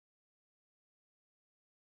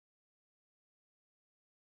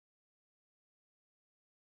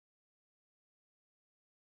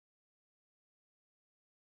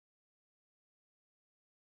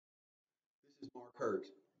This is Mark Hurt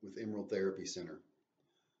with Emerald Therapy Center.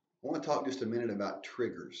 I want to talk just a minute about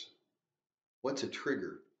triggers. What's a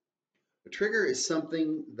trigger? A trigger is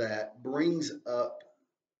something that brings up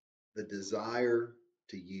the desire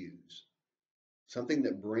to use, something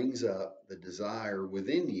that brings up the desire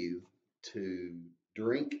within you to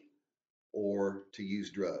drink or to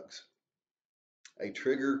use drugs. A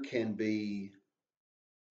trigger can be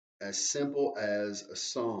as simple as a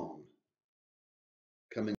song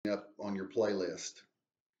coming up on your playlist.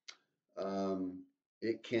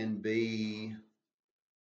 It can be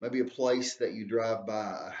maybe a place that you drive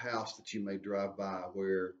by, a house that you may drive by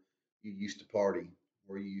where you used to party,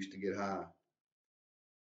 where you used to get high.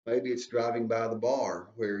 Maybe it's driving by the bar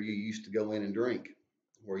where you used to go in and drink,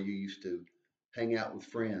 where you used to hang out with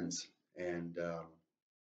friends and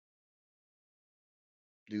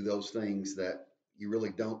do those things that you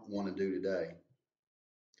really don't want to do today.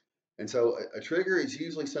 And so a trigger is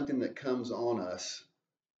usually something that comes on us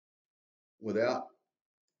without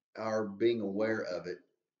our being aware of it.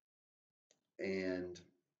 And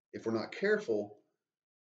if we're not careful,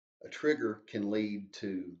 a trigger can lead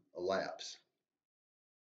to a lapse.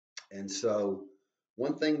 And so,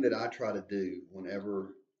 one thing that I try to do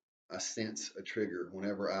whenever I sense a trigger,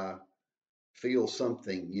 whenever I feel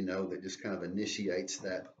something, that just kind of initiates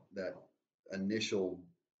that initial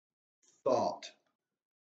thought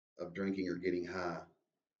of drinking or getting high,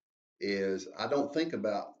 is I don't think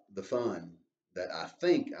about the fun that I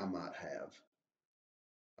think I might have.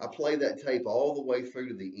 I play that tape all the way through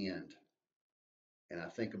to the end, and I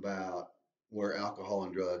think about where alcohol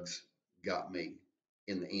and drugs got me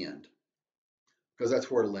in the end, because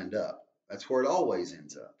that's where it'll end up. That's where it always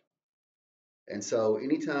ends up. And so,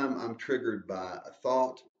 anytime I'm triggered by a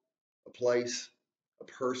thought, a place, a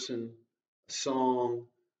person, a song,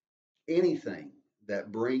 anything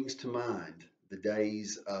that brings to mind the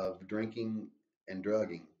days of drinking and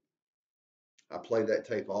drugging, I play that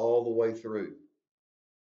tape all the way through,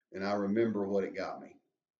 and I remember what it got me.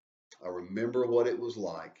 I remember what it was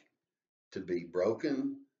like to be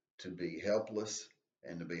broken, to be helpless,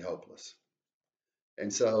 and to be hopeless.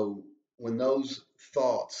 And so when those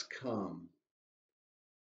thoughts come,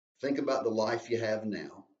 think about the life you have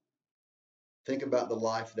now. Think about the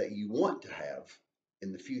life that you want to have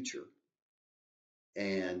in the future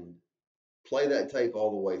and play that tape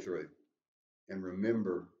all the way through and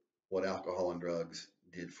remember what alcohol and drugs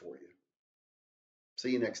did for you.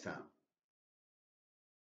 See you next time.